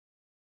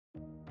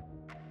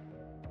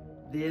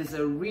there's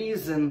a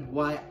reason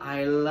why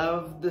I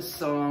love the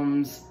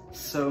Psalms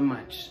so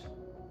much.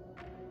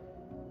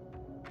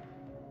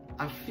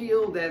 I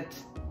feel that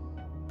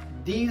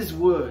these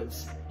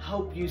words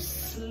help you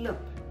slip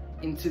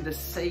into the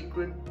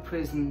sacred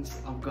presence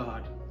of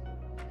God.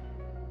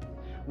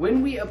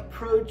 When we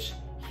approach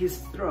His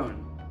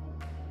throne,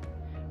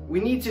 we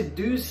need to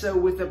do so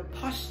with a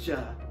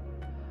posture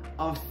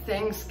of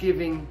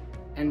thanksgiving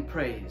and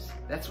praise.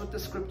 That's what the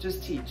scriptures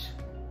teach.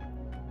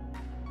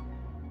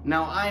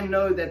 Now, I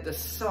know that the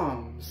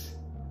Psalms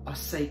are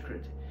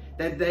sacred,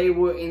 that they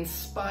were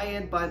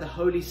inspired by the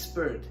Holy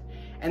Spirit,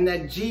 and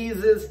that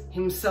Jesus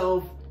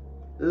Himself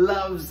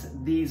loves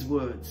these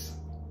words.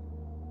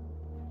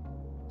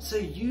 So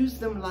use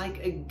them like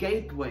a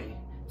gateway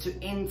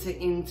to enter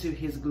into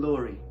His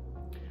glory.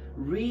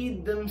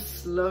 Read them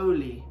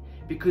slowly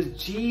because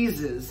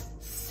Jesus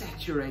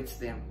saturates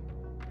them.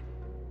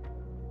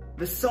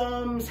 The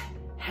Psalms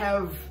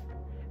have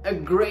a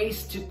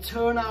grace to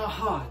turn our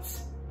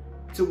hearts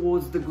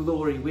towards the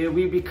glory, where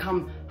we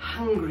become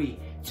hungry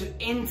to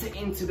enter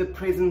into the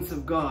presence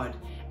of God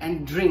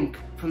and drink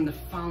from the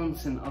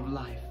fountain of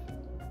life.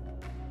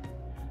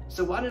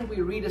 So why don't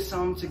we read a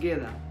psalm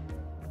together?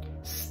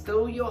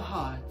 Still your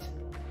heart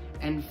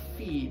and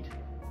feed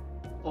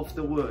off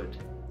the word.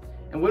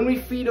 And when we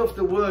feed off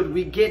the word,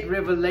 we get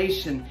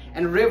revelation,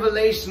 and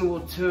revelation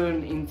will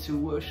turn into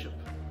worship.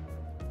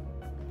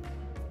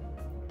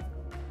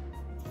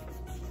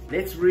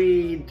 Let's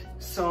read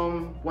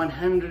Psalm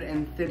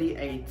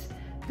 138,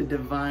 the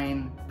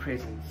divine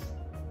presence.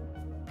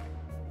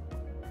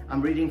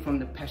 I'm reading from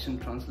the Passion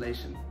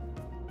Translation.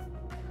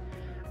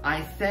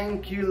 I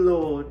thank you,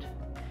 Lord,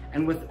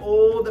 and with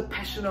all the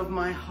passion of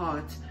my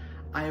heart,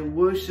 I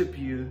worship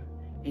you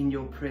in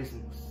your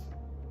presence.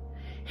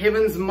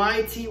 Heaven's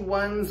mighty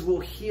ones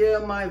will hear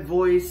my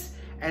voice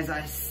as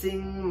I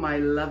sing my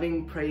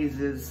loving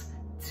praises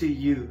to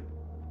you.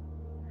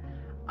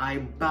 I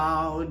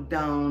bow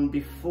down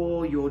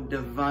before your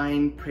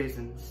divine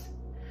presence.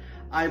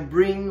 I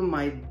bring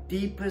my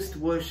deepest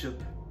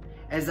worship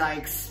as I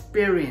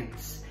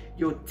experience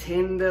your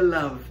tender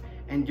love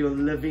and your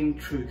living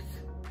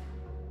truth.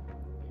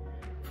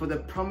 For the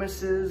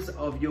promises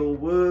of your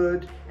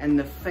word and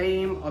the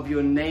fame of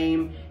your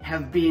name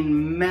have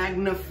been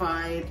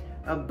magnified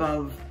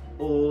above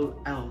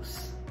all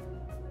else.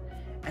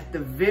 At the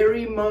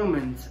very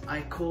moment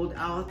I called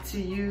out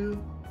to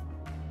you,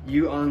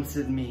 you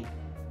answered me.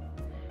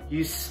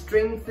 You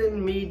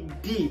strengthened me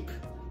deep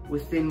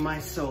within my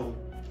soul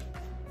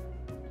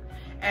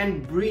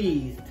and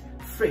breathed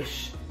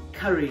fresh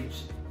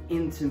courage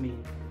into me.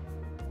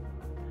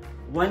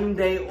 One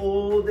day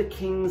all the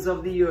kings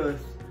of the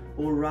earth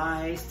will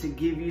rise to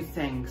give you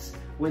thanks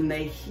when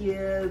they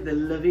hear the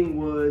living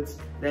words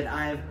that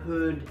I have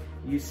heard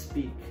you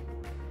speak.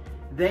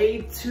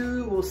 They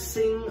too will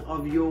sing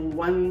of your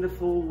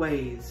wonderful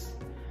ways,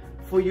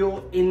 for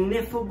your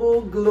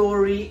ineffable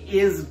glory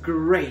is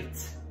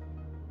great.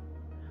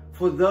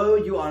 For though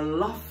you are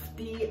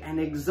lofty and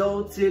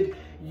exalted,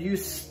 you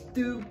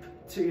stoop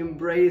to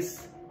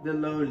embrace the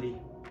lowly.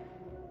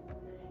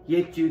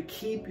 Yet you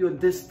keep your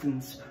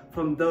distance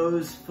from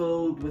those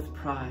filled with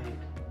pride.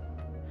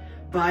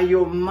 By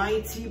your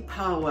mighty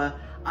power,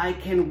 I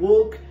can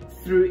walk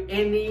through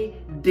any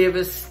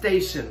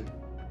devastation,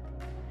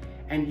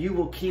 and you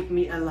will keep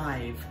me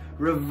alive,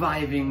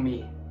 reviving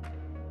me.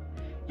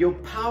 Your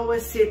power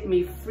set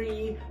me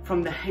free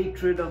from the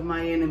hatred of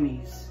my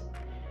enemies.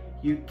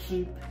 You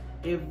keep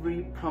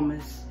every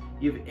promise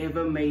you've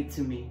ever made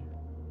to me.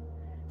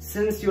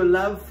 Since your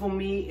love for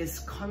me is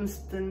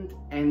constant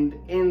and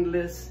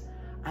endless,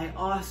 I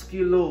ask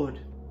you, Lord,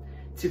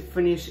 to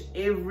finish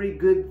every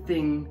good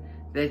thing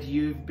that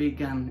you've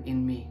begun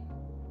in me.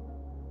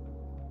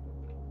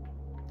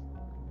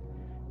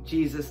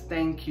 Jesus,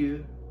 thank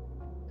you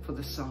for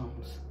the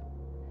Psalms.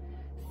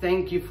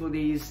 Thank you for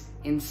these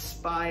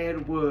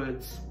inspired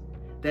words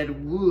that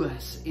woo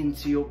us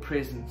into your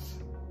presence.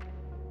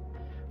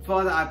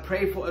 Father, I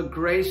pray for a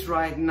grace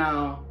right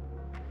now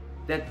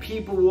that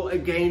people will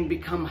again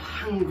become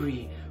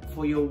hungry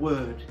for your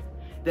word,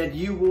 that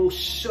you will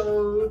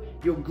show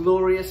your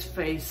glorious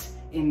face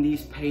in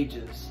these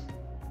pages,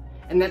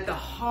 and that the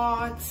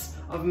hearts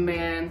of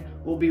man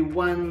will be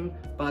won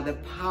by the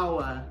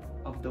power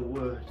of the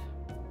word.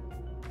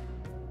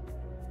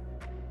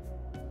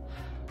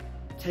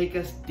 Take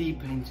us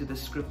deeper into the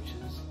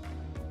scriptures,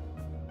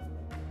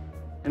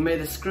 and may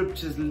the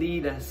scriptures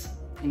lead us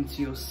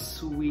into your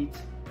sweet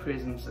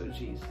presence, oh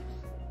Jesus.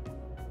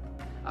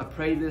 I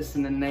pray this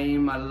in the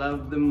name I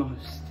love the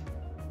most,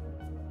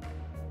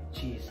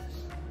 Jesus.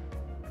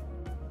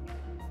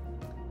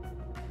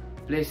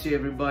 Bless you,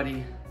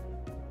 everybody,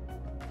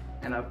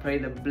 and I pray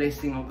the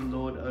blessing of the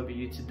Lord over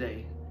you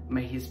today.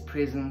 May His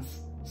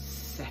presence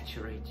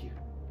saturate you.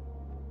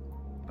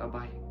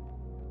 Bye-bye.